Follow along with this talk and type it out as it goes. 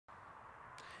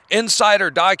Insider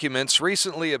documents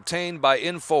recently obtained by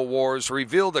Infowars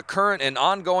reveal the current and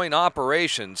ongoing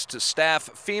operations to staff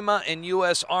FEMA and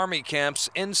U.S. Army camps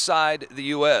inside the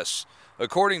U.S.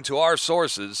 According to our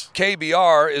sources,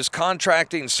 KBR is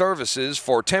contracting services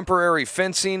for temporary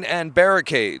fencing and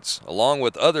barricades, along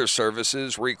with other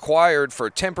services required for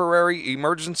temporary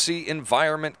emergency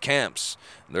environment camps.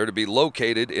 They're to be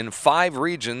located in 5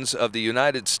 regions of the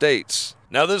United States.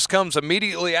 Now, this comes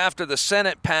immediately after the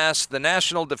Senate passed the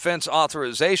National Defense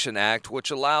Authorization Act, which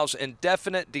allows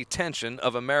indefinite detention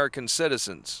of American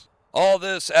citizens. All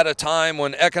this at a time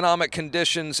when economic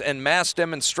conditions and mass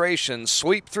demonstrations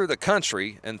sweep through the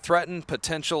country and threaten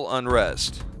potential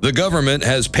unrest. The government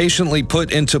has patiently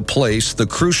put into place the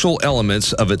crucial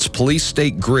elements of its police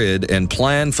state grid and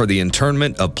plan for the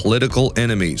internment of political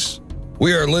enemies.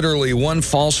 We are literally one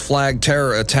false flag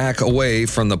terror attack away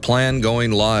from the plan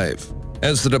going live.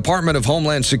 As the Department of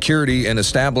Homeland Security and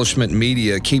establishment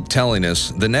media keep telling us,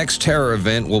 the next terror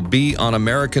event will be on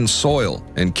American soil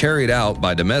and carried out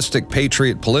by domestic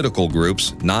patriot political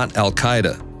groups, not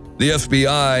Al-Qaeda. The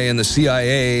FBI and the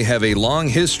CIA have a long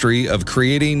history of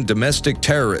creating domestic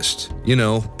terrorists,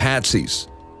 patsies,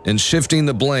 and shifting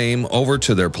the blame over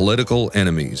to their political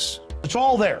enemies. It's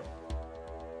all there.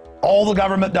 All the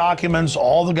government documents,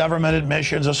 all the government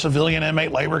admissions, a civilian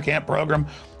inmate labor camp program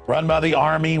run by the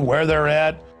Army, where they're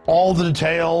at, all the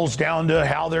details down to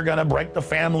how they're going to break the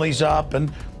families up and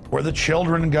where the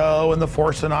children go and the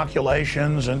forced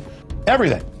inoculations and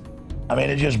everything. I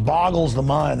mean, it just boggles the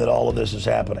mind that all of this is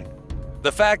happening.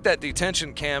 The fact that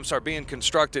detention camps are being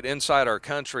constructed inside our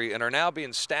country and are now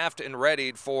being staffed and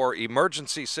readied for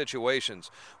emergency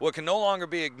situations, what can no longer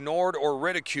be ignored or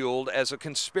ridiculed as a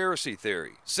conspiracy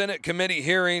theory. Senate committee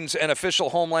hearings and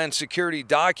official Homeland Security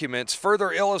documents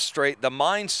further illustrate the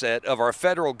mindset of our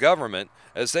federal government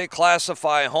as they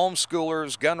classify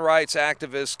homeschoolers, gun rights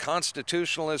activists,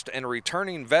 constitutionalists, and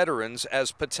returning veterans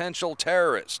as potential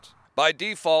terrorists, by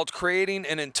default creating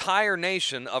an entire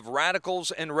nation of radicals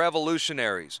and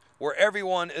revolutionaries, where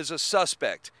everyone is a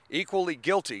suspect, equally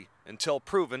guilty until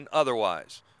proven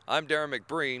otherwise. I'm Darrin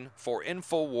McBreen for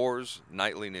Infowars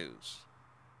Nightly News.